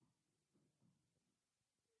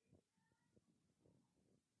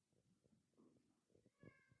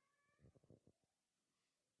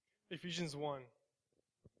Ephesians 1.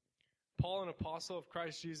 Paul, an apostle of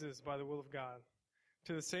Christ Jesus by the will of God,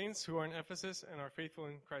 to the saints who are in Ephesus and are faithful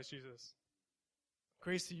in Christ Jesus.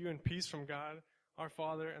 Grace to you and peace from God, our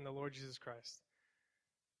Father, and the Lord Jesus Christ.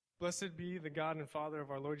 Blessed be the God and Father of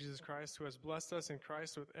our Lord Jesus Christ, who has blessed us in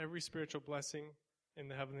Christ with every spiritual blessing in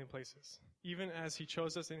the heavenly places, even as he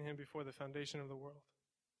chose us in him before the foundation of the world,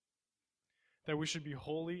 that we should be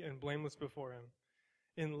holy and blameless before him.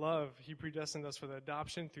 In love, he predestined us for the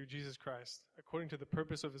adoption through Jesus Christ, according to the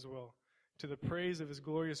purpose of his will, to the praise of his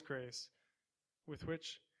glorious grace, with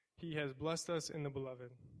which he has blessed us in the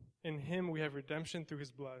Beloved. In him we have redemption through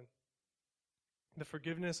his blood, the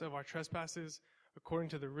forgiveness of our trespasses, according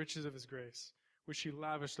to the riches of his grace, which he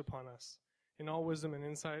lavished upon us, in all wisdom and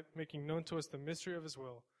insight, making known to us the mystery of his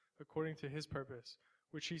will, according to his purpose,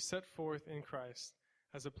 which he set forth in Christ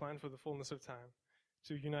as a plan for the fullness of time,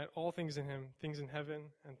 to unite all things in him, things in heaven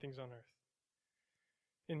and things on earth.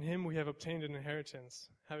 In him we have obtained an inheritance,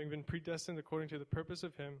 having been predestined according to the purpose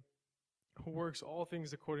of him who works all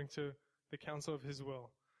things according to the counsel of his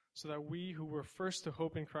will, so that we who were first to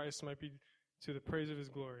hope in Christ might be to the praise of his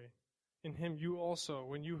glory. In him you also,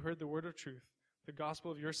 when you heard the word of truth, the gospel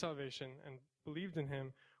of your salvation, and believed in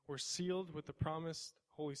him, were sealed with the promised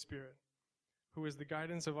Holy Spirit, who is the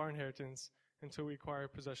guidance of our inheritance until we acquire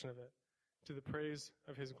possession of it, to the praise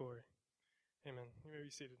of his glory. Amen. You may be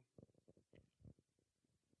seated.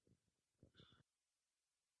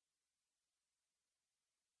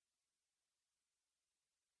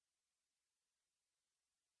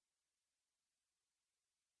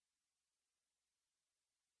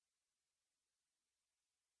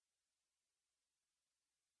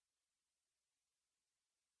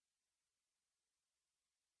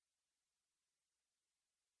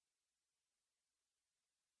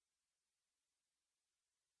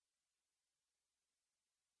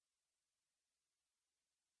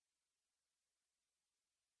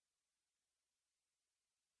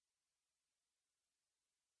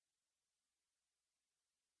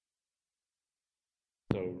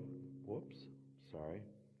 So, whoops, sorry.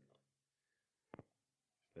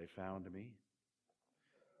 They found me.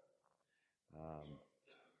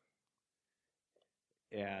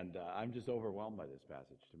 And I'm just overwhelmed by this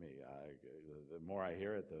passage to me. The more I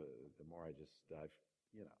hear it, the more I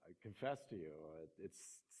confess to you.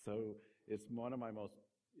 It's one of my most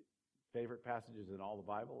favorite passages in all the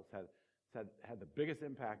Bible. It's had the biggest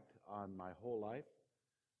impact on my whole life.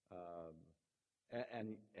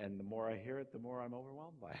 And the more I hear it, the more I'm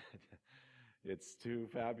overwhelmed by it. It's too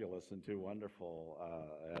fabulous and too wonderful,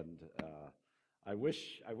 and I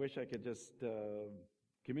wish I could just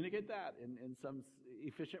communicate that in some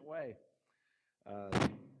efficient way.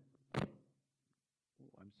 I'm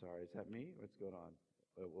sorry, is that me? What's going on?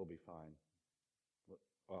 We'll be fine.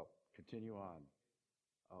 Well, continue on.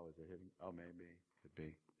 Oh, is it hitting? Oh, maybe. Could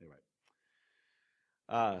be. Anyway.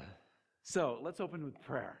 So let's open with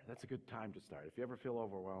prayer. That's a good time to start. If you ever feel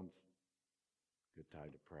overwhelmed, good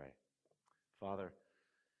time to pray. Father,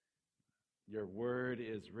 your word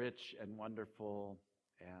is rich and wonderful,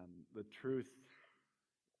 and the truth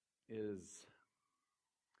is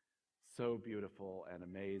so beautiful and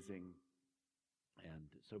amazing. And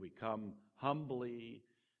so we come humbly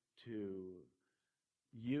to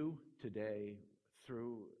you today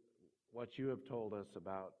through what you have told us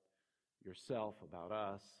about yourself, about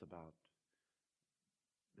us, about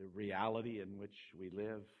the reality in which we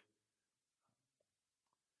live.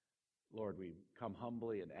 Lord, we come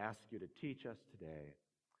humbly and ask you to teach us today.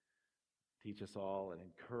 Teach us all and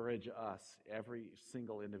encourage us, every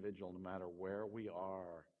single individual, no matter where we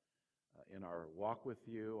are in our walk with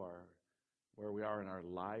you, or where we are in our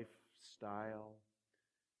lifestyle.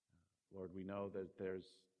 Lord, we know that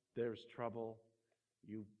there's trouble.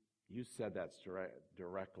 You said that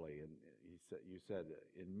directly, and you said,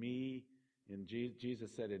 in me,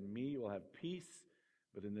 Jesus said, in me you will have peace,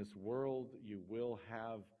 but in this world you will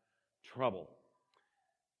have trouble.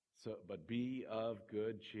 So, but be of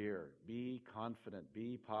good cheer. Be confident.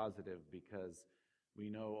 Be positive, because we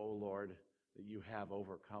know, O Lord, that you have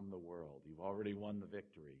overcome the world. You've already won the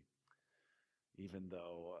victory, even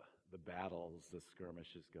though the battles, the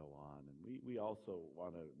skirmishes go on. And we also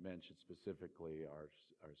want to mention specifically our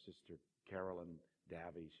sister Carolyn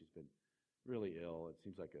Davy. She's been really ill. It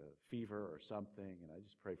seems like a fever or something, and I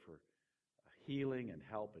just pray for healing and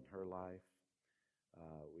help in her life.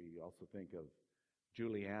 We also think of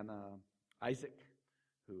Juliana Isaac,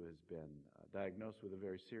 who has been diagnosed with a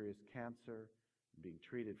very serious cancer, being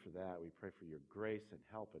treated for that. We pray for your grace and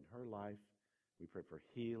help in her life. We pray for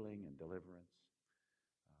healing and deliverance.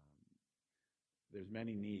 There's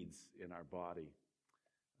many needs in our body,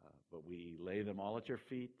 but we lay them all at your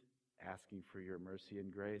feet. asking for your mercy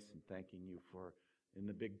and grace and thanking you for, in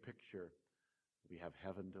the big picture, we have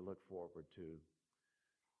heaven to look forward to.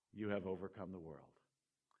 You have overcome the world.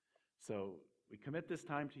 So we commit this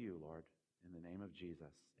time to you, Lord, in the name of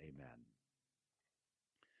Jesus. Amen.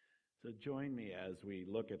 So join me as we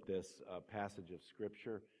look at this passage of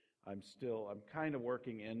Scripture. I'm kind of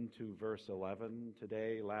working into verse 11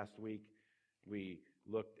 today. Last week we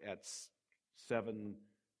looked at 7 and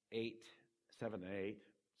 8.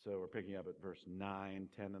 So we're picking up at verse 9,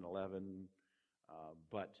 10, and 11.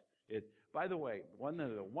 By the way, one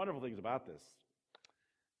of the wonderful things about this,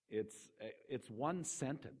 it's one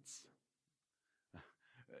sentence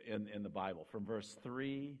in the Bible. From verse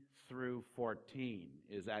 3 through 14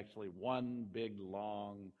 is actually one big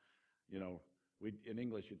long, in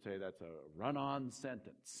English you'd say that's a run-on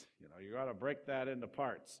sentence. You got to break that into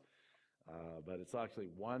parts. But it's actually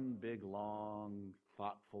one big long,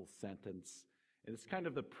 thoughtful sentence. And it's kind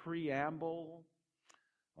of the preamble,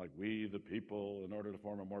 like we the people, in order to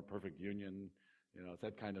form a more perfect union, it's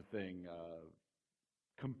that kind of thing,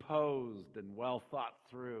 composed and well thought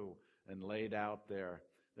through and laid out there.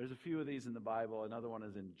 There's a few of these in the Bible. Another one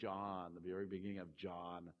is in John, the very beginning of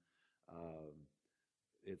John.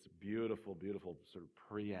 It's beautiful, beautiful sort of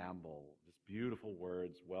preamble, just beautiful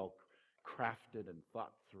words, well crafted and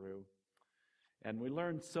thought through. And we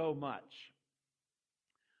learn so much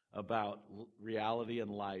about reality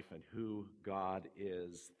and life and who God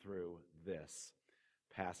is through this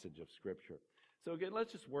passage of Scripture. So again,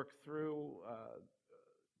 let's just work through,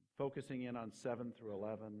 focusing in on 7 through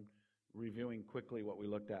 11, reviewing quickly what we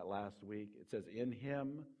looked at last week. It says, in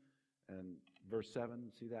Him, and verse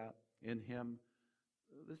 7, see that? In Him.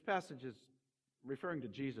 This passage is referring to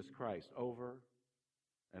Jesus Christ over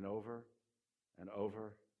and over and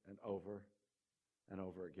over and over and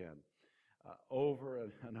over again. Over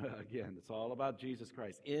and again. It's all about Jesus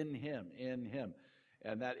Christ. In Him, in Him.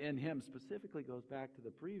 And that in Him specifically goes back to the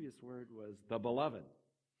previous word was the beloved.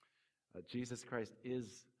 Jesus Christ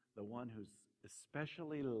is the one who's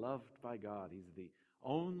especially loved by God. He's the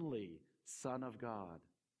only Son of God.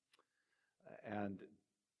 And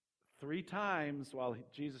 3 times while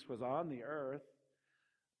Jesus was on the earth,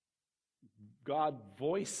 God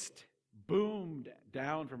boomed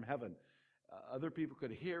down from heaven. Other people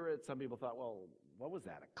could hear it. Some people thought, well, what was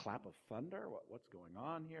that? A clap of thunder? What's going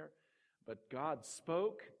on here? But God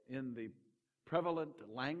spoke in the prevalent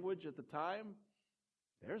language at the time.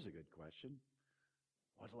 There's a good question.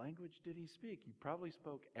 What language did He speak? He probably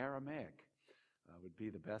spoke Aramaic, would be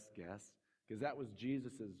the best guess, because that was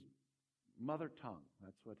Jesus' mother tongue.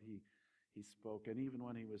 That's what he spoke. And even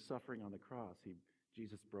when He was suffering on the cross,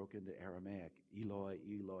 Jesus broke into Aramaic. Eloi,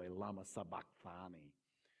 Eloi, lama sabachthani.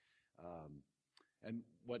 And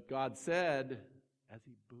what God said as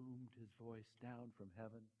He boomed His voice down from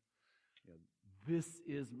heaven, this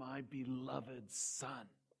is my beloved Son.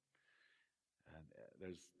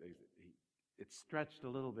 And it's stretched a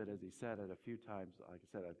little bit as He said it a few times. Like I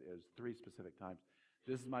said, it was 3 specific times.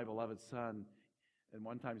 This is my beloved Son. And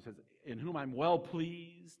one time He says, in whom I'm well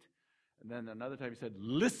pleased. And then another time He said,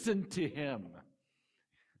 listen to Him.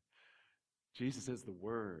 Jesus is the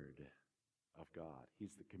Word of God.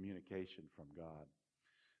 He's the communication from God.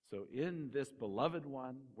 So in this beloved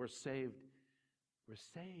one, we're saved. We're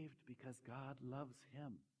saved because God loves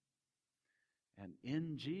Him. And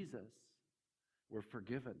in Jesus, we're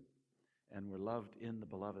forgiven and we're loved in the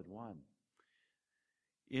beloved one.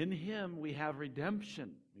 In Him, we have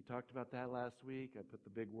redemption. We talked about that last week. I put the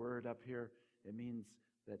big word up here. It means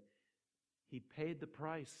that He paid the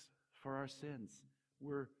price for our sins.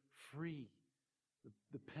 We're free.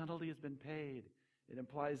 The penalty has been paid. It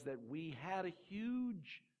implies that we had a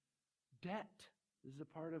huge debt. This is a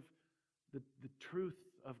part of the truth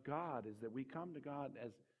of God, is that we come to God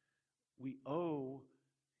as we owe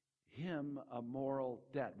Him a moral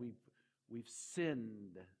debt. We've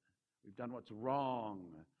sinned. We've done what's wrong.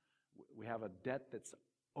 We have a debt that's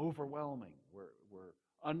overwhelming. We're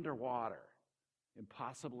underwater,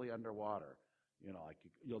 impossibly underwater.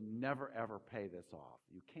 You'll never ever pay this off.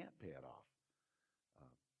 You can't pay it off.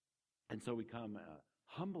 And so we come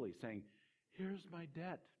humbly saying, here's my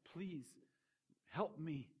debt. Please help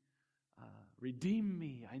me. Redeem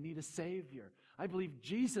me. I need a Savior. I believe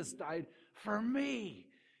Jesus died for me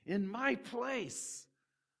in my place.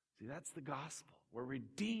 See, that's the gospel. We're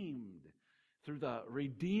redeemed through the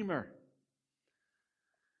Redeemer.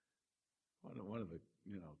 One of the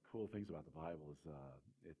cool things about the Bible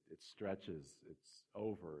is it stretches. It's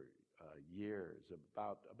over years,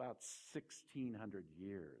 about 1,600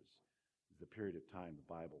 years. The period of time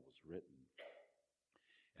the Bible was written.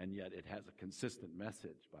 And yet it has a consistent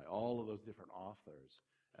message by all of those different authors.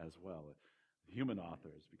 as well. Human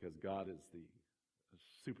authors, because God is the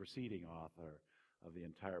superseding author of the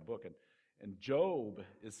entire book. And Job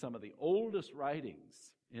is some of the oldest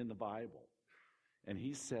writings in the Bible. And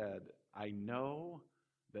he said, I know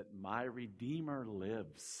that my Redeemer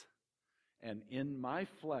lives, and in my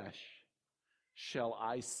flesh shall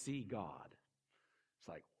I see God. It's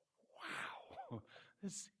like, wow,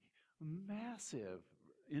 this massive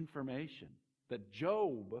information that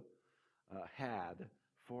Job had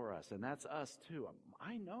for us. And that's us too.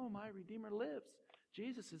 I know my Redeemer lives.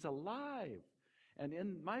 Jesus is alive. And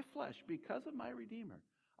in my flesh, because of my Redeemer,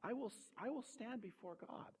 I will stand before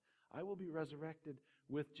God. I will be resurrected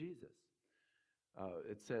with Jesus.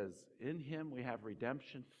 It says, in him we have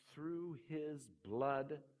redemption through his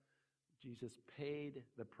blood. Jesus paid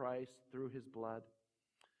the price through his blood,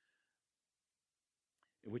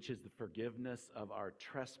 which is the forgiveness of our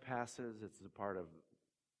trespasses. It's a part of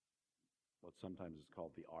what sometimes is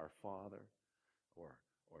called the Our Father or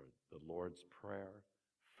the Lord's Prayer.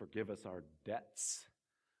 Forgive us our debts,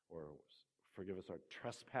 or forgive us our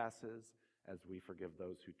trespasses as we forgive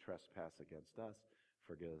those who trespass against us.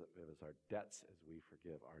 Forgive us our debts as we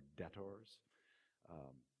forgive our debtors.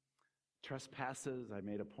 Trespasses, I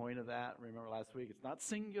made a point of that. Remember last week? It's not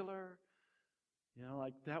singular.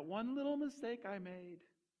 Like that one little mistake I made.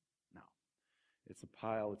 No. It's a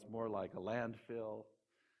pile. It's more like a landfill.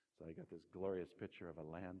 So I got this glorious picture of a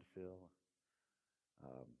landfill.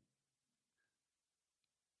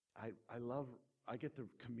 I get to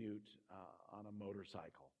commute on a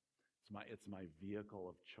motorcycle. It's my vehicle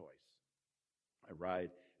of choice. I ride,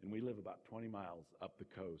 and we live about 20 miles up the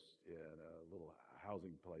coast in a little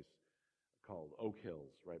housing place called Oak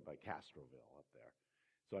Hills, right by Castroville up there.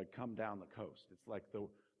 So I come down the coast. It's like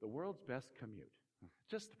the world's best commute,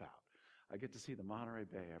 just about. I get to see the Monterey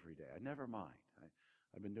Bay every day. I never mind.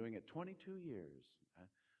 I've been doing it 22 years.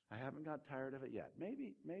 I haven't got tired of it yet.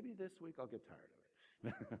 Maybe this week I'll get tired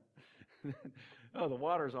of it. Oh, the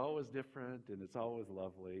water's always different, and it's always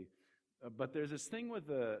lovely. But there's this thing with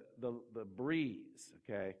the breeze,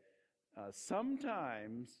 okay?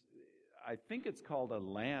 Sometimes, I think it's called a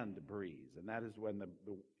land breeze, and that is when the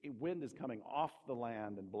wind is coming off the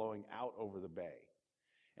land and blowing out over the bay.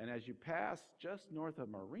 And as you pass just north of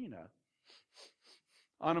Marina,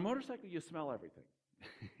 on a motorcycle you smell everything.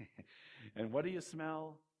 And what do you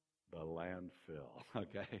smell? The landfill,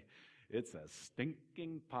 okay? It's a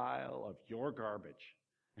stinking pile of your garbage.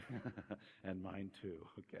 And mine too,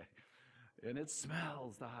 okay? And it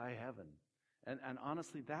smells to high heaven. And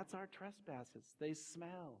honestly, that's our trespasses. They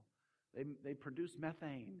smell. They produce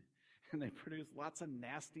methane. And they produce lots of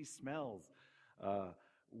nasty smells.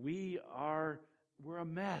 We're a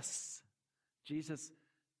mess. Jesus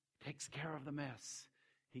takes care of the mess.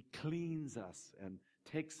 He cleans us and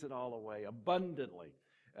takes it all away abundantly.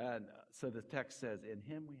 And so the text says, in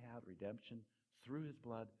him we have redemption through his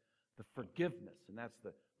blood, the forgiveness, and that's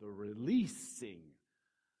the releasing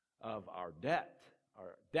of our debt,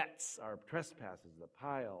 our debts, our trespasses, the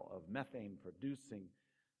pile of methane-producing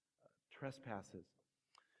trespasses.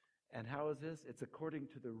 And how is this? It's according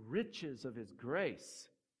to the riches of his grace.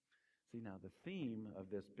 See, now the theme of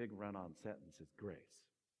this big run-on sentence is grace.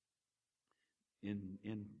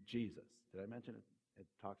 In Jesus. Did I mention it? It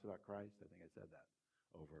talks about Christ. I think I said that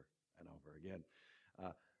over and over again.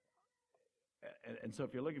 And so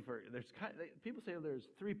if you're looking for, people say there's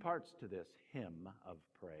three parts to this hymn of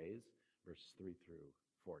praise, verses 3 through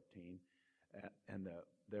 14. And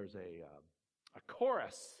there's a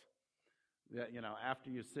chorus. That, after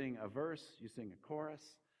you sing a verse, you sing a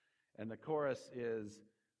chorus. And the chorus is,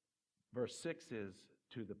 verse 6 is,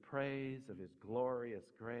 to the praise of his glorious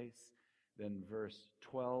grace. Then verse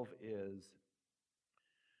 12 is,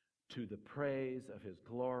 to the praise of his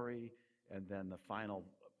glory. And then the final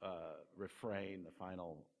refrain, the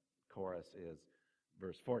final chorus is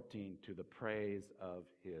verse 14, to the praise of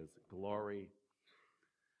his glory.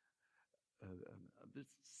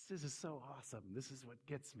 This is so awesome. This is what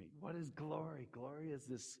gets me. What is glory? Glory is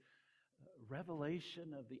this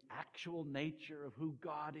revelation of the actual nature of who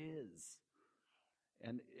God is.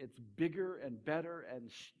 And it's bigger and better and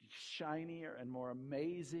shinier and more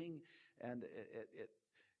amazing. And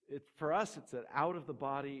it for us, it's an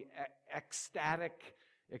out-of-the-body, ecstatic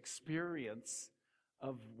experience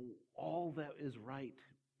of all that is right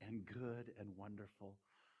and good and wonderful,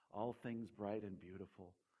 all things bright and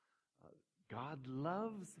beautiful. God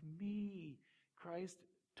loves me. Christ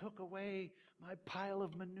took away my pile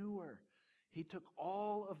of manure. He took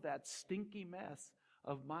all of that stinky mess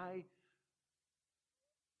of my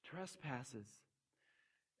trespasses.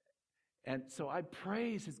 And so I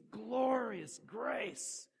praise his glorious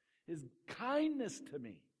grace. His kindness to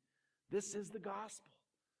me. This is the gospel.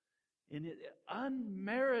 In His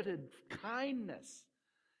unmerited kindness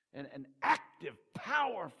and an active,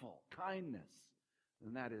 powerful kindness.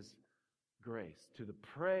 And that is grace. To the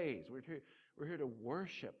praise. We're here to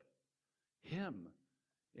worship Him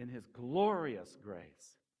in His glorious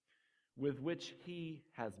grace, with which He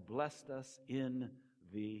has blessed us in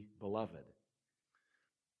the Beloved.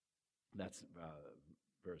 That's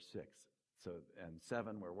verse 6. So, and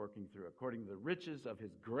 7, we're working through. According to the riches of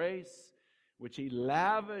His grace, which He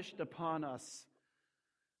lavished upon us.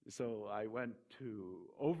 So I went to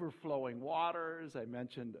overflowing waters. I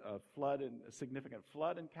mentioned a significant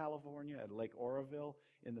flood in California at Lake Oroville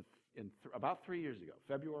about 3 years ago,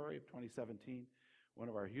 February of 2017. One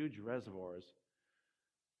of our huge reservoirs.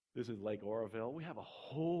 This is Lake Oroville. We have a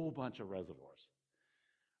whole bunch of reservoirs.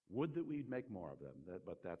 Would that we'd make more of them,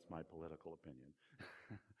 but that's my political opinion.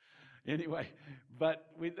 Anyway,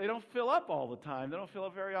 but they don't fill up all the time. They don't fill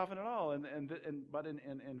up very often at all. But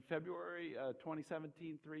in February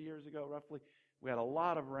 2017, 3 years ago roughly, we had a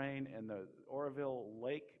lot of rain, and the Oroville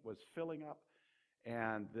Lake was filling up,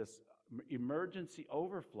 and this emergency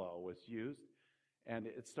overflow was used, and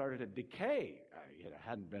it started to decay. It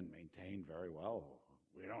hadn't been maintained very well.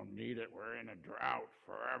 We don't need it. We're in a drought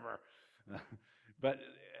forever.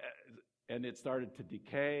 And it started to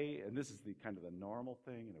decay, and this is the kind of the normal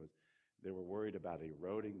thing, and they were worried about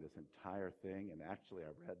eroding this entire thing, and actually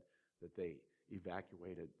I read that they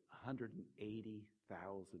evacuated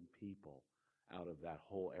 180,000 people out of that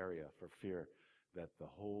whole area for fear that the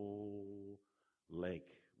whole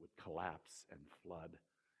lake would collapse and flood,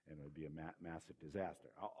 and it would be a massive disaster.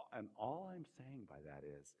 And all I'm saying by that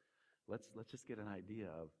is, let's just get an idea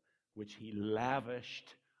of which He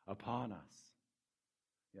lavished upon us.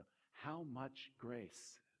 You know, how much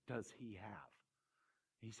grace does He have?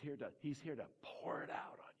 He's here to pour it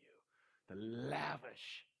out on you, to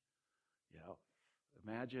lavish. You know,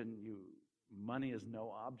 imagine money is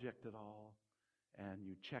no object at all, and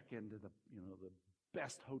you check into the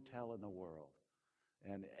best hotel in the world,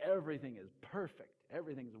 and everything is perfect,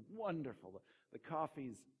 everything's wonderful, the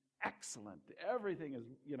coffee's excellent, everything is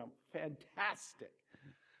fantastic.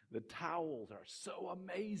 The towels are so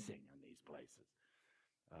amazing in these places.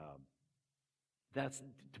 It's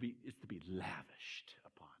to be lavished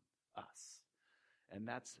upon us. And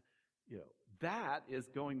that is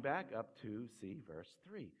going back up to, verse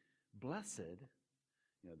 3. Blessed,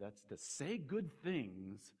 that's to say good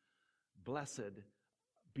things. Blessed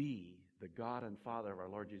be the God and Father of our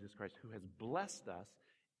Lord Jesus Christ, who has blessed us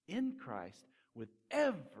in Christ with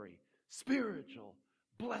every spiritual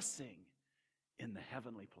blessing in the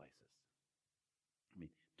heavenly places. I mean,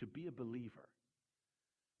 to be a believer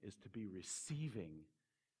is to be receiving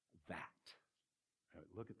that.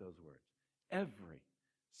 Look at those words. Every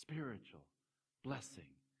spiritual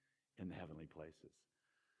blessing in the heavenly places.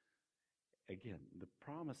 Again, the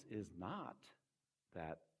promise is not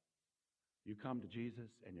that you come to Jesus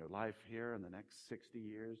and your life here in the next 60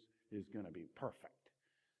 years is going to be perfect.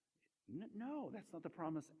 No, that's not the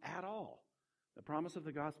promise at all. The promise of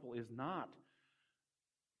the gospel is not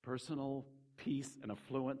personal peace and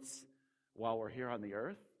affluence while we're here on the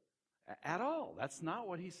earth at all. That's not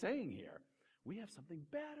what He's saying here. We have something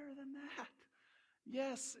better than that.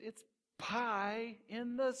 Yes, it's pie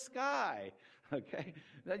in the sky. Okay?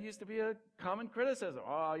 That used to be a common criticism.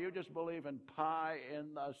 Oh, you just believe in pie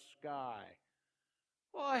in the sky.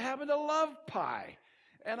 Well, I happen to love pie,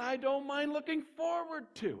 and I don't mind looking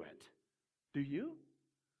forward to it. Do you?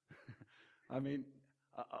 I mean,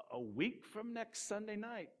 a week from next Sunday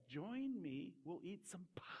night, join me. We'll eat some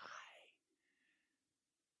pie.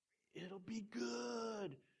 It'll be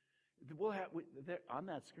good. We'll have on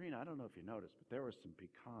that screen. I don't know if you noticed, but there were some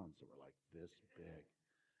pecans that were like this big.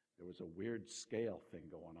 There was a weird scale thing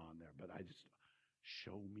going on there, but I just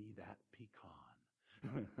show me that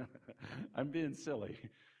pecan. I'm being silly,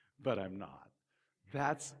 but I'm not.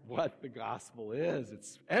 That's what the gospel is.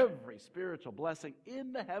 It's every spiritual blessing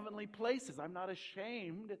in the heavenly places. I'm not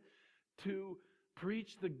ashamed to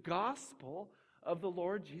preach the gospel of the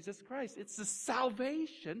Lord Jesus Christ. It's the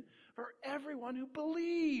salvation for everyone who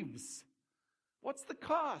believes. What's the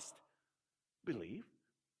cost? Believe.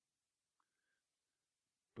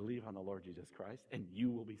 Believe on the Lord Jesus Christ, and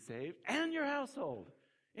you will be saved, and your household.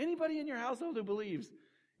 Anybody in your household who believes,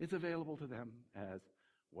 it's available to them as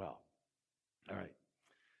well. All right.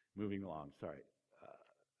 Moving along. Sorry.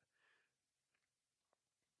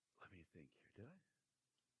 Let me think here. Did I?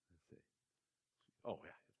 Let's see. Oh,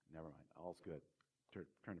 yeah. Never mind. All's good.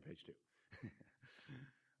 Turn to page 2.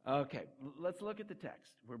 Okay. Let's look at the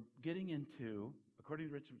text. We're getting into, according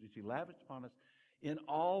to riches which He lavished upon us in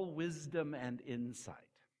all wisdom and insight.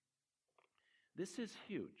 This is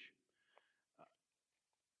huge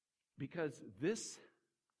because this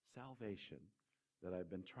salvation that I've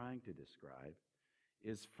been trying to describe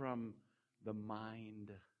is from the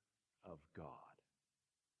mind of God.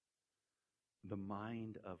 The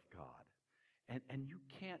mind of God. And you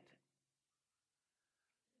can't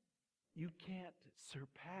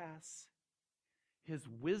surpass his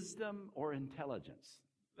wisdom or intelligence.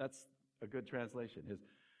 That's a good translation. His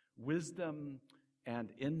wisdom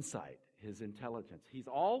and insight, his intelligence. He's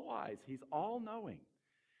all wise. He's all knowing.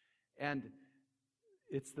 And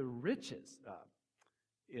it's the riches.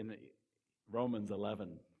 In Romans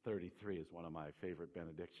 11:33 is one of my favorite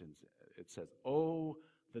benedictions. It says, "Oh,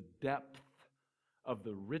 the depth of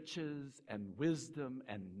the riches and wisdom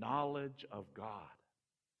and knowledge of God.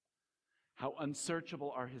 How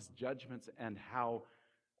unsearchable are his judgments and how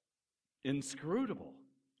inscrutable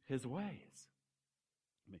his ways."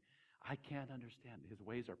 I can't understand. His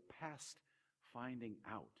ways are past finding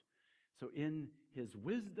out. So in his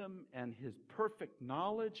wisdom and his perfect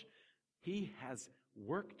knowledge, he has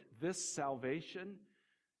worked this salvation,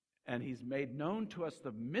 and he's made known to us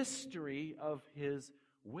the mystery of his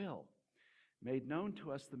will. Made known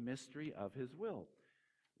to us the mystery of his will.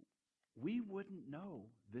 We wouldn't know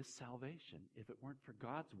this salvation if it weren't for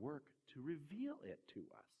God's work to reveal it to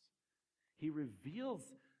us. He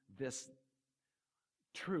reveals this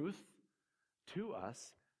truth to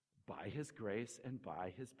us by his grace and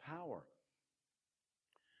by his power.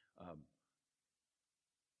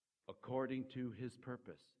 According to his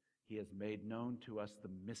purpose, he has made known to us the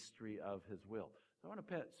mystery of his will. So I want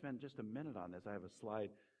to spend just a minute on this. I have a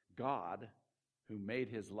slide. God, who made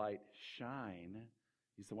his light shine,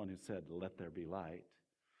 he's the one who said, "Let there be light."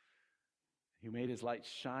 He made his light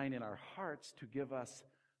shine in our hearts to give us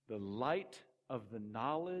the light of the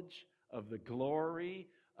knowledge of the glory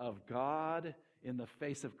of God in the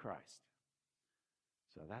face of Christ.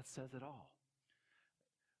 So that says it all.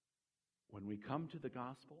 When we come to the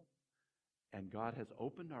gospel and God has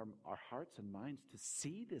opened our hearts and minds to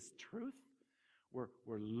see this truth, we're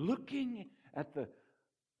looking at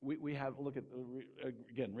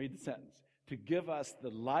again, read the sentence. To give us the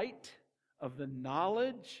light of the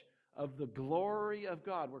knowledge of the glory of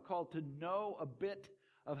God. We're called to know a bit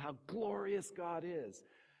of how glorious God is.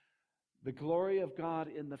 The glory of God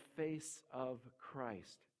in the face of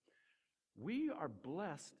Christ. We are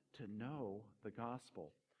blessed to know the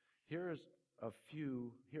gospel. Here are a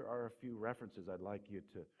few references I'd like you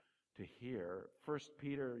to hear. 1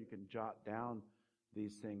 Peter, you can jot down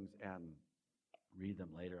these things and read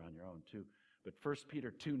them later on your own too. But 1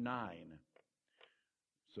 Peter 2:9.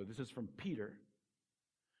 So this is from Peter.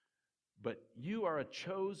 "But you are a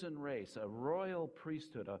chosen race, a royal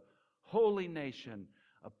priesthood, a holy nation,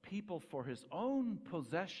 a people for his own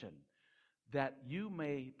possession, that you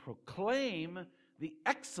may proclaim the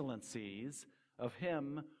excellencies of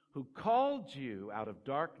him who called you out of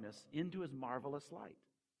darkness into his marvelous light."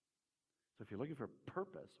 So if you're looking for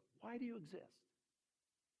purpose, why do you exist?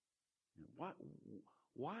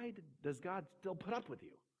 Why does God still put up with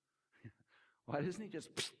you? Why doesn't he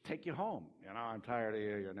just take you home? I'm tired of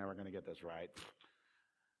you. You're never going to get this right.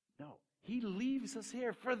 No, he leaves us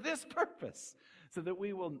here for this purpose, so that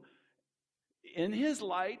we will, in his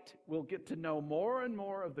light, we'll get to know more and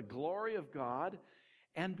more of the glory of God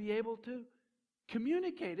and be able to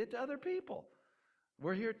communicate it to other people.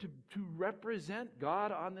 We're here to represent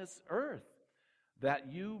God on this earth.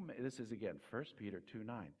 This is again 1 Peter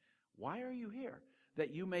 2:9. Why are you here?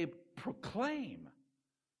 That you may proclaim.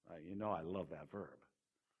 I love that verb.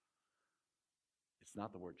 It's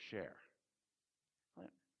not the word share.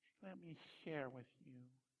 Let me share with you.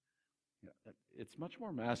 It's much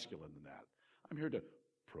more masculine than that. I'm here to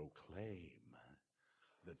proclaim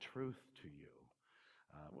the truth to you.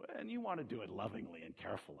 And you want to do it lovingly and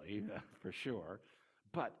carefully, for sure.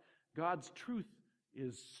 But God's truth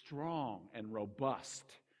is strong and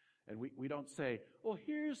robust. And we don't say, well,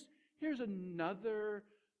 here's another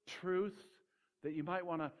truth that you might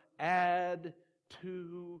want to add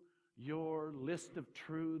to your list of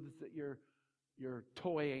truths that you're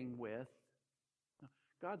toying with.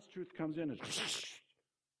 God's truth comes in as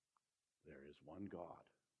there is one God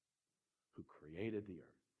who created the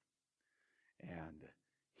earth, and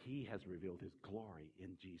he has revealed his glory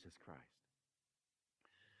in Jesus Christ.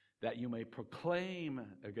 That you may proclaim,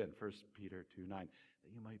 again, 1 Peter 2:9,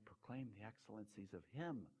 that you may proclaim the excellencies of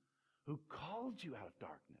him who called you out of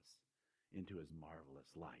darkness into his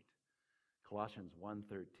marvelous light. Colossians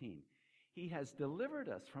 1:13, he has delivered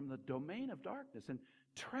us from the domain of darkness and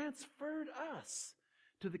transferred us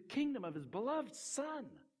to the kingdom of his beloved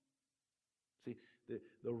Son. See,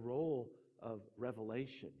 the role of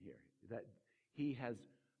revelation here, that he has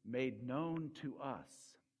made known to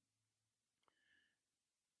us.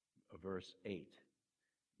 Verse 8,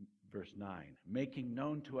 verse 9, making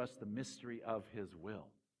known to us the mystery of his will.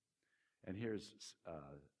 And here's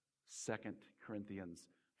 2 Corinthians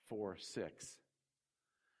 4:6.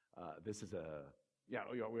 This is we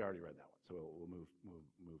already read that one, so we'll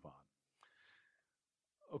move on.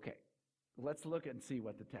 Okay, let's look and see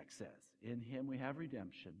what the text says. In him we have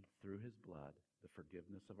redemption through his blood, the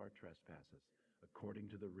forgiveness of our trespasses, according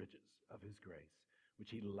to the riches of his grace,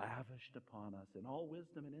 which he lavished upon us in all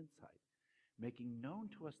wisdom and insight, making known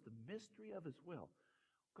to us the mystery of his will.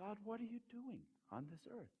 God, what are you doing on this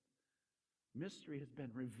earth? Mystery has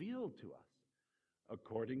been revealed to us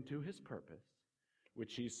according to his purpose,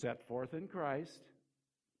 which he set forth in Christ.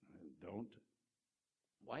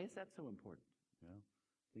 Why is that so important?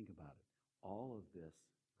 Think about it. All of this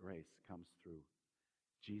grace comes through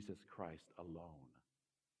Jesus Christ alone.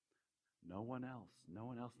 No one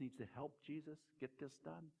else needs to help Jesus get this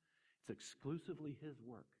done. It's exclusively his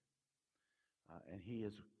work. And he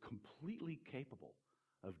is completely capable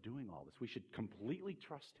of doing all this. We should completely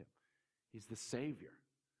trust him. He's the Savior.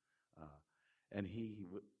 And he's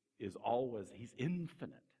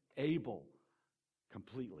infinite, able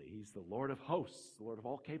completely. He's the Lord of hosts, the Lord of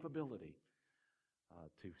all capability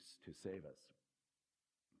to save us.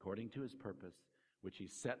 According to his purpose, which he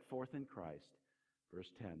set forth in Christ, verse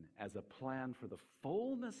 10, as a plan for the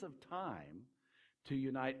fullness of time to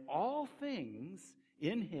unite all things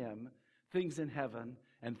in him, things in heaven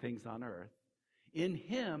and things on earth. In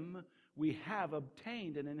him we have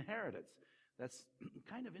obtained an inheritance. That's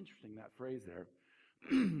kind of interesting, that phrase there.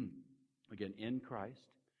 Again, in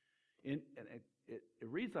Christ. It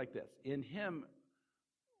reads like this. In him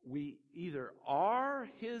we either are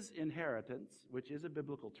his inheritance, which is a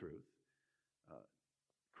biblical truth.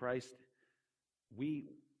 Christ, he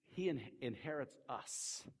inherits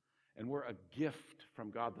us. And we're a gift from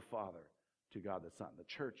God the Father to God the Son. The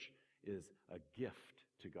church is a gift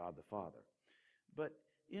to God the Father. But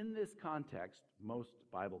in this context, most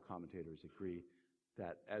Bible commentators agree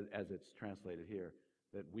that, as it's translated here,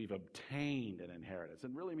 that we've obtained an inheritance.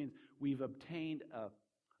 And really means we've obtained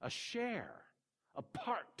a share, a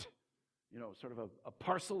part, sort of a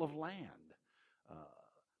parcel of land.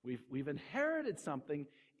 We've inherited something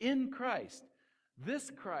in Christ. This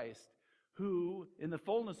Christ, who in the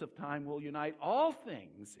fullness of time will unite all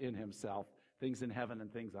things in himself, things in heaven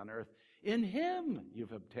and things on earth. In him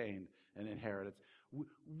you've obtained an inheritance.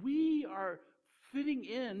 We are fitting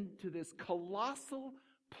into this colossal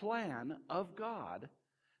plan of God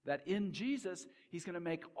that in Jesus, he's going to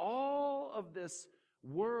make all of this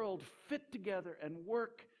world fit together and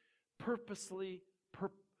work purposely,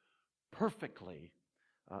 perfectly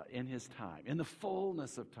in his time, in the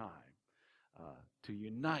fullness of time, to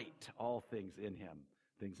unite all things in him,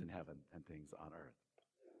 things in heaven and things on earth.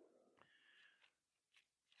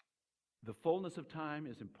 The fullness of time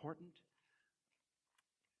is important.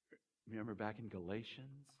 Remember back in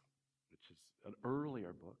Galatians, which is an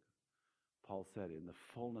earlier book, Paul said, in the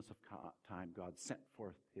fullness of time, God sent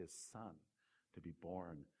forth his Son to be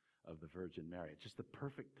born of the Virgin Mary. It's just the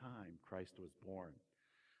perfect time Christ was born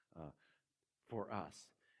for us.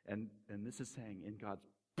 And this is saying in God's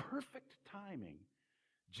perfect timing,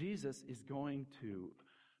 Jesus is going to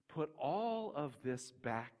put all of this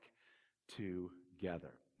back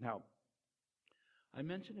together. Now, I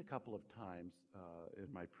mentioned a couple of times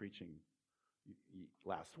in my preaching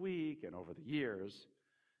last week and over the years,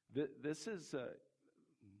 this is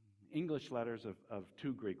English letters of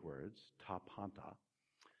two Greek words, ta panta,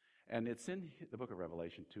 and it's in the book of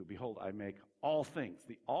Revelation too. Behold, I make all things.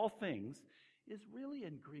 The all things is really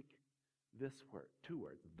in Greek this word, two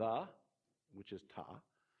words, the, which is ta,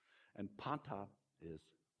 and panta is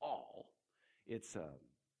all. It's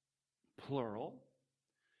plural,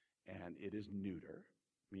 and it is neuter,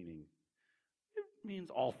 meaning it means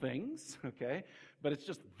all things, okay? But it's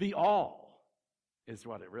just the all is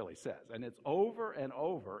what it really says. And it's over and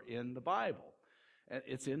over in the Bible. And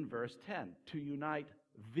it's in verse 10. To unite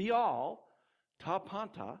the all, ta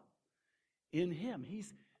panta, in him.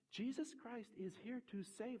 Jesus Christ is here to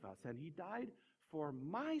save us, and he died for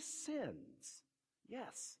my sins.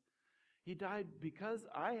 Yes. He died because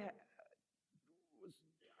I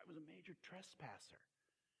was a major trespasser.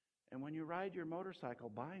 And when you ride your motorcycle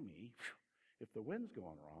by me, if the wind's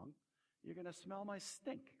going wrong, you're going to smell my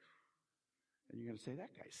stink. And you're going to say,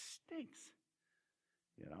 that guy stinks.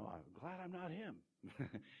 I'm glad I'm not him.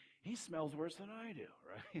 He smells worse than I do,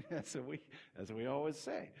 right? That's what we always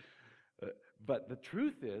say. But the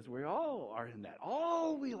truth is, we all are in that.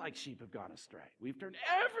 All we like sheep have gone astray. We've turned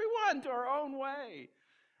everyone to our own way.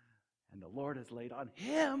 And the Lord has laid on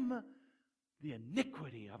him the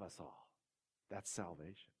iniquity of us all. That's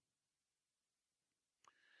salvation.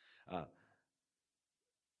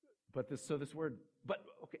 This word,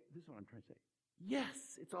 okay, this is what I'm trying to say.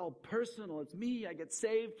 Yes, it's all personal. It's me. I get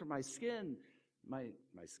saved from my skin. My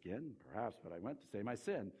skin, perhaps, but I meant to say my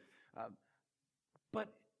sin.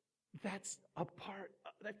 But that's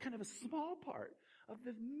kind of a small part of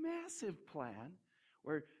the massive plan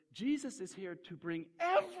where Jesus is here to bring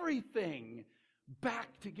everything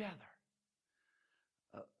back together.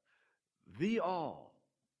 The all.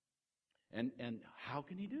 And how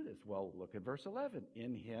can he do this? Well, look at verse 11.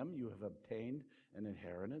 In him you have obtained an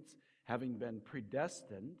inheritance, having been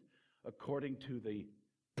predestined according to the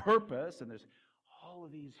purpose, and there's all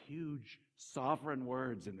of these huge sovereign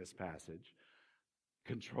words in this passage,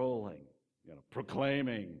 controlling,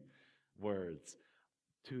 proclaiming words,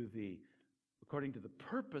 according to the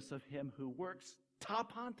purpose of him who works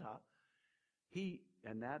tapanta.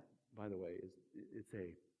 And that, by the way, it's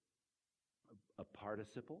a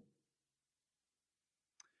participle.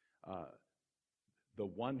 The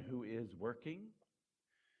one who is working,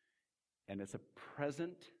 and it's a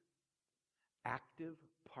present active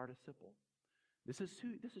participle. This is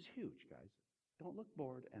huge, guys. Don't look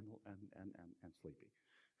bored and sleepy,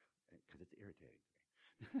 because it's irritating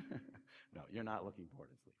to me. No, you're not looking bored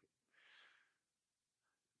and sleepy.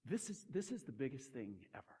 This is the biggest thing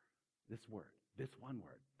ever. This word, this one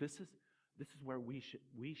word. This is where we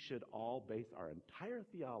should all base our entire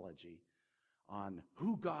theology on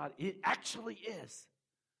who God actually is.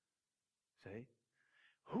 See?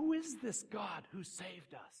 Who is this God who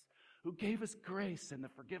saved us, who gave us grace and the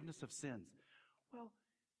forgiveness of sins? Well,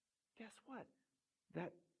 guess what?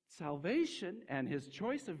 That salvation and his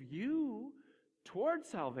choice of you toward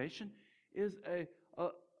salvation is a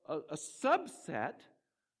subset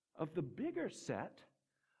of the bigger set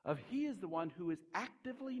of he is the one who is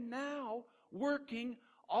actively now working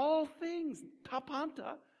all things,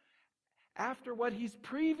 tapanta, after what he's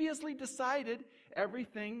previously decided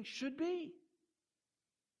everything should be.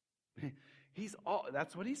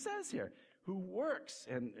 That's what he says here. Who works,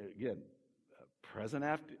 and again, present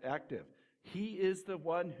active. He is the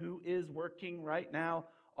one who is working right now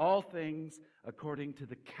all things according to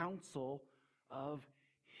the counsel of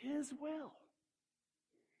his will.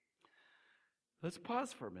 Let's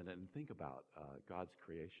pause for a minute and think about God's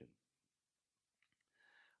creation.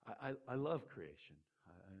 I love creation.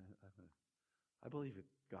 I believe that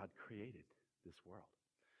God created this world.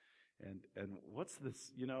 And what's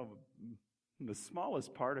this, the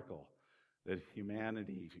smallest particle that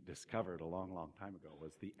humanity discovered a long, long time ago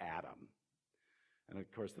was the atom. And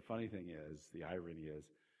of course, the funny thing is, the irony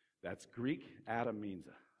is, that's Greek. Atom means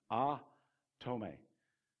atome.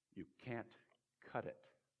 You can't cut it.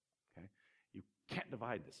 Okay? You can't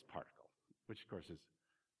divide this particle, which of course is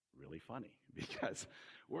really funny because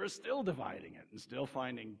we're still dividing it and still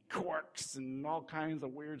finding quarks and all kinds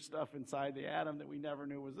of weird stuff inside the atom that we never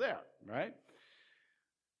knew was there, right?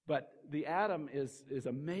 But the atom is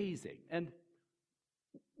amazing. And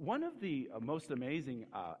one of the most amazing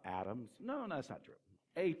atoms, no, that's not true.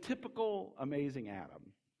 A typical amazing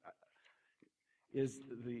atom is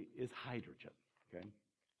hydrogen, okay?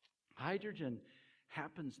 Hydrogen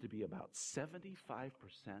happens to be about 75%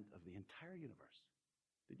 of the entire universe.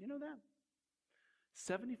 Did you know that?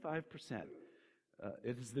 75%.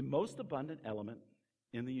 It is the most abundant element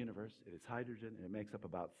in the universe. It is hydrogen, and it makes up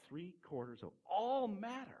about 3/4 of all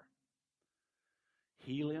matter.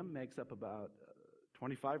 Helium makes up about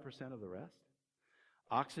 25% of the rest.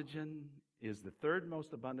 Oxygen is the third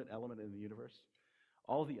most abundant element in the universe.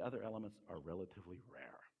 All the other elements are relatively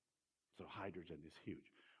rare. So hydrogen is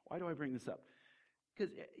huge. Why do I bring this up?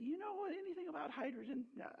 Because you know anything about hydrogen?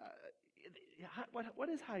 What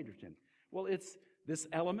is hydrogen? Well, it's this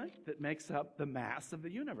element that makes up the mass of the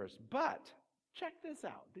universe. But check this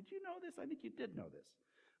out. Did you know this? I think you did know this.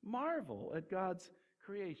 Marvel at God's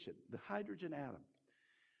creation, the hydrogen atom.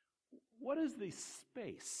 What is the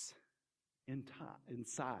space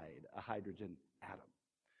inside a hydrogen atom?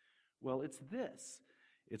 Well, it's this.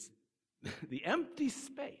 It's the empty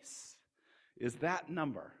space is that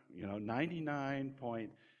number, 99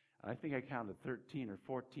 point, I think I counted 13 or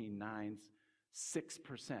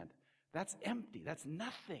 14.96%. That's empty. That's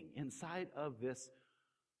nothing inside of this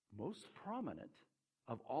most prominent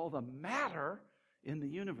of all the matter in the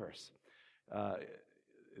universe.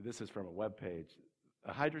 This is from a webpage.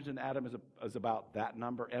 A hydrogen atom is about that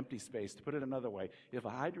number, empty space. To put it another way, if a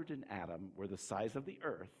hydrogen atom were the size of the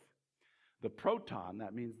Earth, The proton,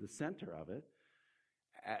 that means the center of it,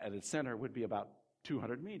 at its center would be about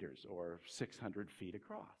 200 meters or 600 feet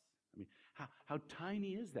across. I mean, how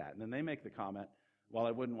tiny is that? And then they make the comment, well,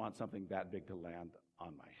 I wouldn't want something that big to land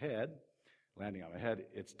on my head. Landing on my head,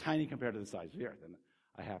 it's tiny compared to the size of the earth. And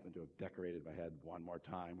I happen to have decorated my head one more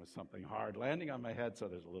time with something hard landing on my head, so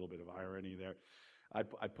there's a little bit of irony there. I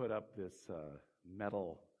put up this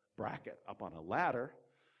metal bracket up on a ladder,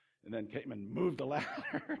 and then came and moved the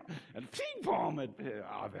ladder, and boom,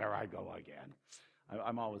 there I go again.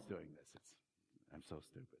 I'm always doing this. I'm so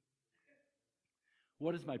stupid.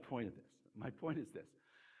 What is my point of this? My point is this.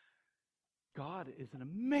 God is an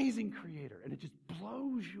amazing creator, and it just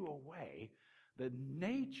blows you away, the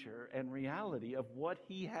nature and reality of what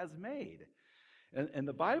he has made. And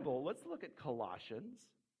the Bible, let's look at Colossians,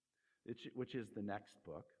 which is the next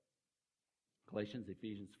book. Galatians,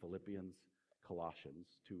 Ephesians, Philippians,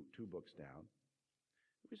 Colossians, two books down.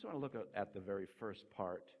 We just want to look at the very first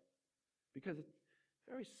part, because it's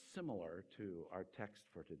very similar to our text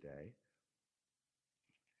for today.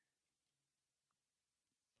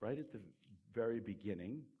 Right at the very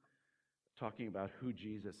beginning, talking about who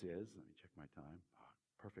Jesus is. Let me check my time.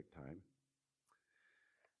 Perfect time.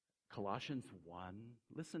 Colossians 1.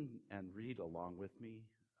 Listen and read along with me,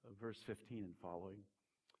 verse 15 and following.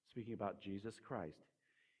 Speaking about Jesus Christ.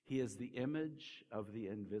 He is the image of the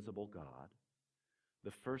invisible God,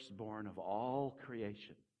 the firstborn of all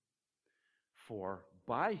creation. For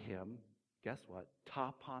by him, guess what?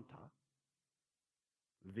 Ta panta,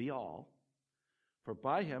 the all. For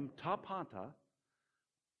by him, ta panta,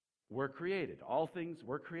 were created. All things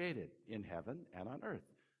were created in heaven and on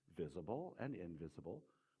earth, visible and invisible,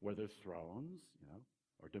 whether thrones,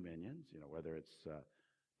 or dominions, whether it's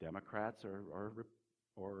Democrats or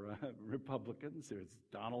Republicans, or it's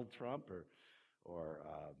Donald Trump or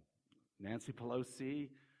Nancy Pelosi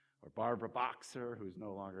or Barbara Boxer, who's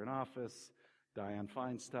no longer in office, Dianne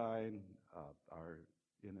Feinstein, our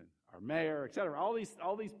mayor, etc. All these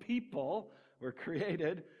people were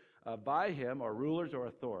created by him, or rulers or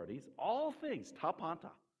authorities. All things, ta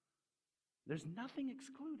panta. There's nothing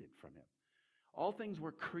excluded from him. All things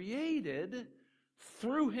were created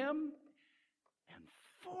through him and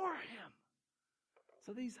for him.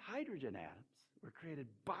 So these hydrogen atoms were created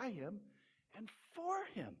by him and for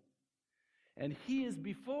him. And he is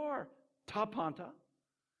before ta panta,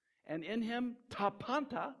 and in him ta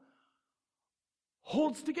panta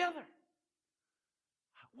holds together.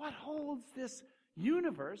 What holds this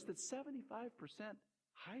universe that's 75%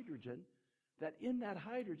 hydrogen, that in that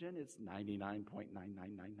hydrogen it's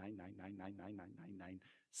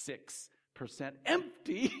 99.99999999996%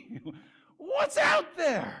 empty? What's out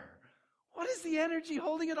there? What is the energy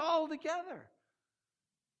holding it all together?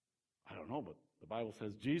 I don't know, but the Bible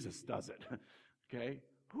says Jesus does it. Okay?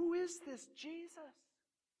 Who is this Jesus?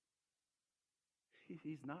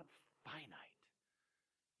 He's not finite.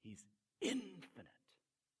 He's infinite.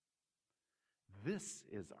 This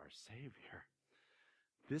is our Savior.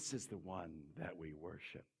 This is the one that we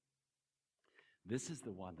worship. This is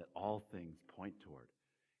the one that all things point toward.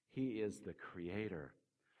 He is the creator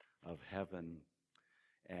of heaven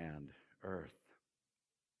and earth.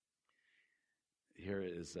 Here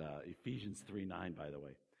is Ephesians 3:9, by the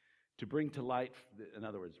way. To bring to light, in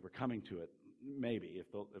other words, we're coming to it, maybe,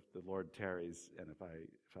 if the Lord tarries and if I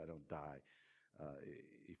don't die.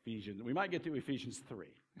 Ephesians, we might get to Ephesians 3.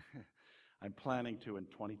 I'm planning to in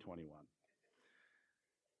 2021.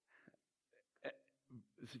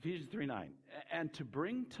 It's Ephesians 3:9. And to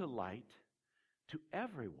bring to light to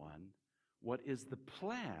everyone what is the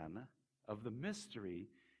plan of the mystery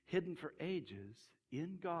hidden for ages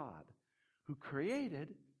in God, who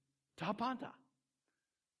created ta panta.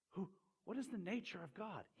 What is the nature of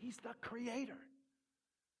God? He's the creator.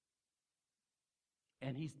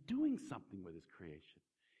 And he's doing something with his creation.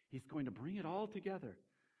 He's going to bring it all together.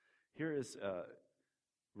 Here is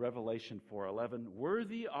Revelation 4:11.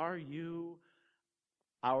 Worthy are you,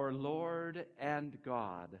 our Lord and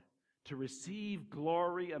God, to receive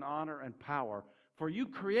glory and honor and power, for you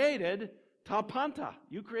created ta panta.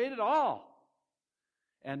 You created all.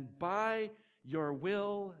 And by your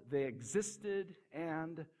will they existed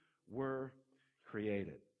and were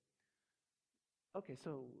created. Okay,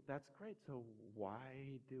 so that's great. So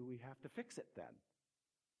why do we have to fix it then?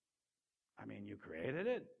 I mean, you created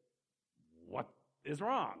it. What is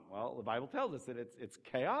wrong? Well, the Bible tells us that it's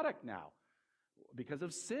chaotic now because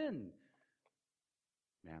of sin.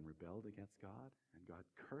 Man rebelled against God, and God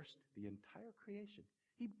cursed the entire creation.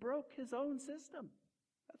 He broke his own system.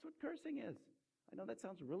 That's what cursing is. I know that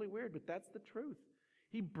sounds really weird, but that's the truth.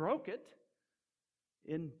 He broke it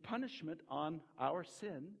in punishment on our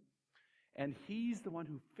sin, And he's the one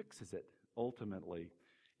who fixes it ultimately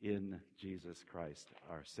in Jesus Christ,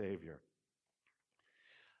 our Savior.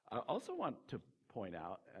 I also want to point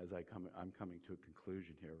out, as I'm coming to a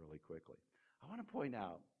conclusion here really quickly, I want to point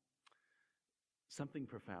out something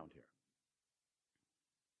profound here.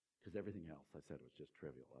 Because everything else I said was just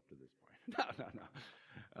trivial up to this point.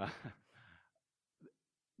 No.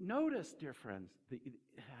 Notice, dear friends,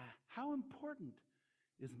 how important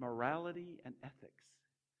is morality and ethics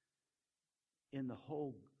in the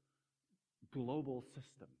whole global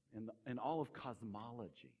system, in all of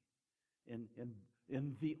cosmology,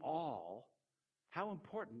 in the all. How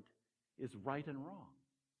important is right and wrong?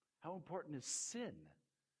 How important is sin?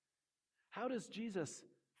 How does Jesus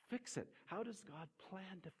fix it? How does God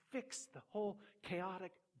plan to fix the whole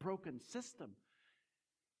chaotic, broken system?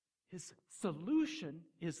 His solution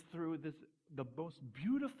is through the most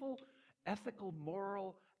beautiful, ethical,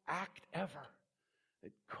 moral act ever.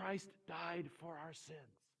 That Christ died for our sins,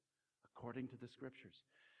 according to the Scriptures.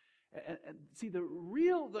 And see,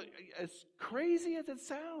 as crazy as it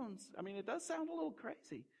sounds, I mean, it does sound a little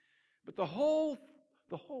crazy, but the whole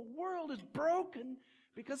world is broken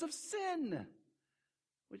because of sin.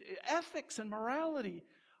 Ethics and morality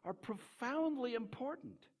are profoundly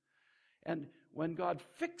important. And when God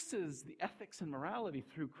fixes the ethics and morality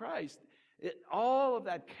through Christ, all of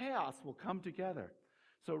that chaos will come together.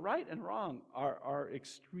 So right and wrong are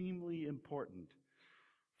extremely important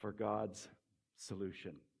for God's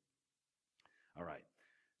solution. All right,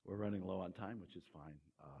 we're running low on time, which is fine.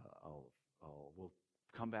 We'll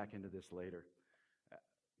come back into this later.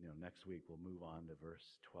 Next week we'll move on to verse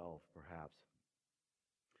 12, perhaps.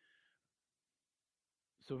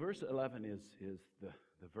 So verse 11 is the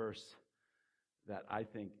verse that I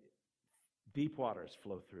think deep waters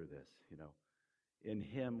flow through this. In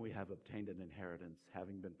him we have obtained an inheritance,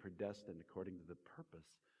 having been predestined according to the purpose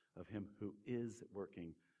of him who is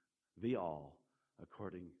working the all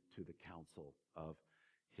according to the counsel of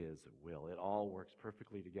his will. It all works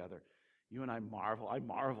perfectly together. You and I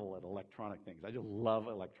marvel at electronic things. I just love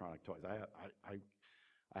electronic toys.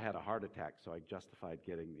 I had a heart attack, so I justified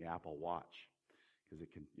getting the Apple Watch because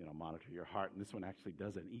it can, monitor your heart. And this one actually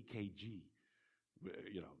does an EKG.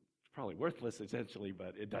 It's probably worthless essentially,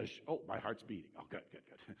 but it does. My heart's beating. Oh, good.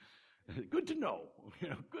 Good to know.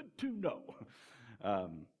 Good to know.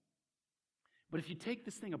 But if you take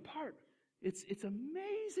this thing apart, it's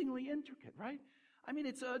amazingly intricate, right? I mean,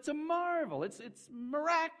 it's a marvel. It's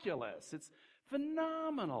miraculous. It's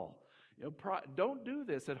phenomenal. Don't do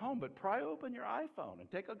this at home, but pry open your iPhone and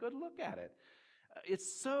take a good look at it.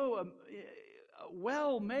 It's so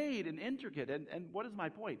well made and intricate. And what is my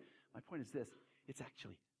point? My point is this: it's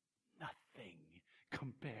actually nothing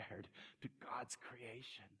compared to God's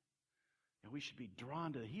creation. And we should be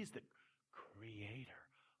drawn to He's the creator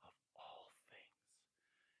of all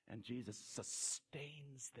things. And Jesus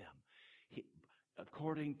sustains them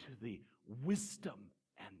according to the wisdom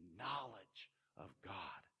and knowledge of God.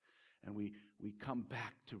 And we come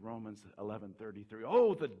back to Romans 11:33.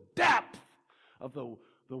 Oh, the depth of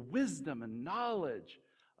the wisdom and knowledge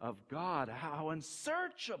of God. How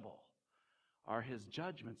unsearchable are his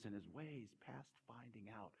judgments and his ways past finding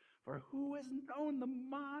out. For who has known the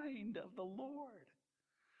mind of the Lord?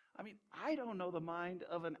 I mean, I don't know the mind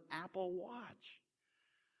of an Apple Watch.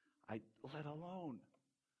 Let alone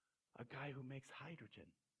a guy who makes hydrogen.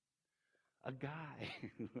 A guy.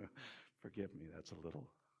 Forgive me, that's a little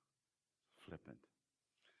flippant.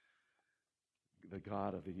 The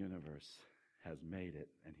God of the universe has made it,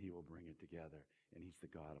 and he will bring it together, and he's the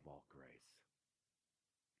God of all grace.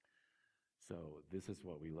 So this is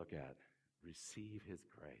what we look at. Receive his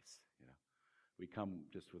grace. We come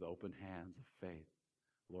just with open hands of faith.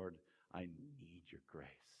 Lord, I need your grace.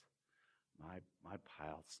 My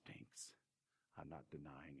pile stinks. I'm not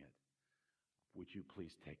denying it. Would you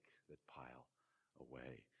please take that pile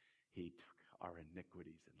away? He took our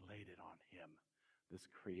iniquities and laid it on him, this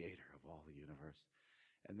creator of all the universe.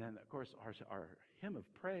 And then, of course, our hymn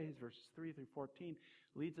of praise, verses 3 through 14,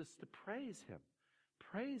 leads us to praise him.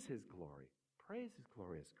 Praise his glory. Praise his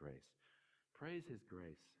glorious grace. Praise his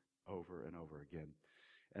grace over and over again.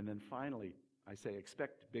 And then finally, I say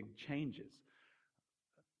expect big changes.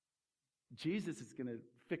 Jesus is going to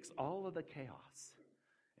fix all of the chaos.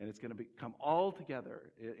 And it's going to come all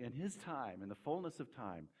together in his time, in the fullness of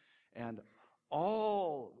time. And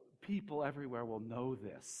all people everywhere will know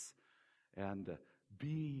this and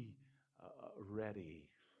be ready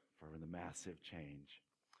for the massive change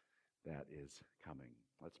that is coming.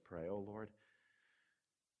 Let's pray. Oh, Lord,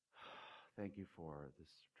 thank you for this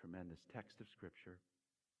tremendous text of Scripture.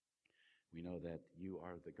 We know that you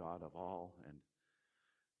are the God of all, and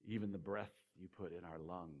Even the breath you put in our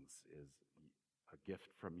lungs is a gift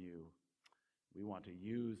from you. We want to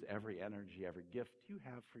use every energy, every gift you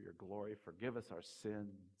have for your glory. Forgive us our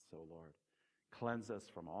sins, O Lord. Cleanse us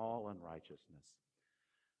from all unrighteousness.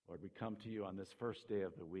 Lord, we come to you on this first day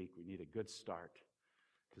of the week. We need a good start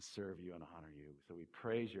to serve you and honor you. So we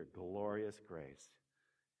praise your glorious grace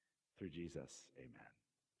through Jesus. Amen.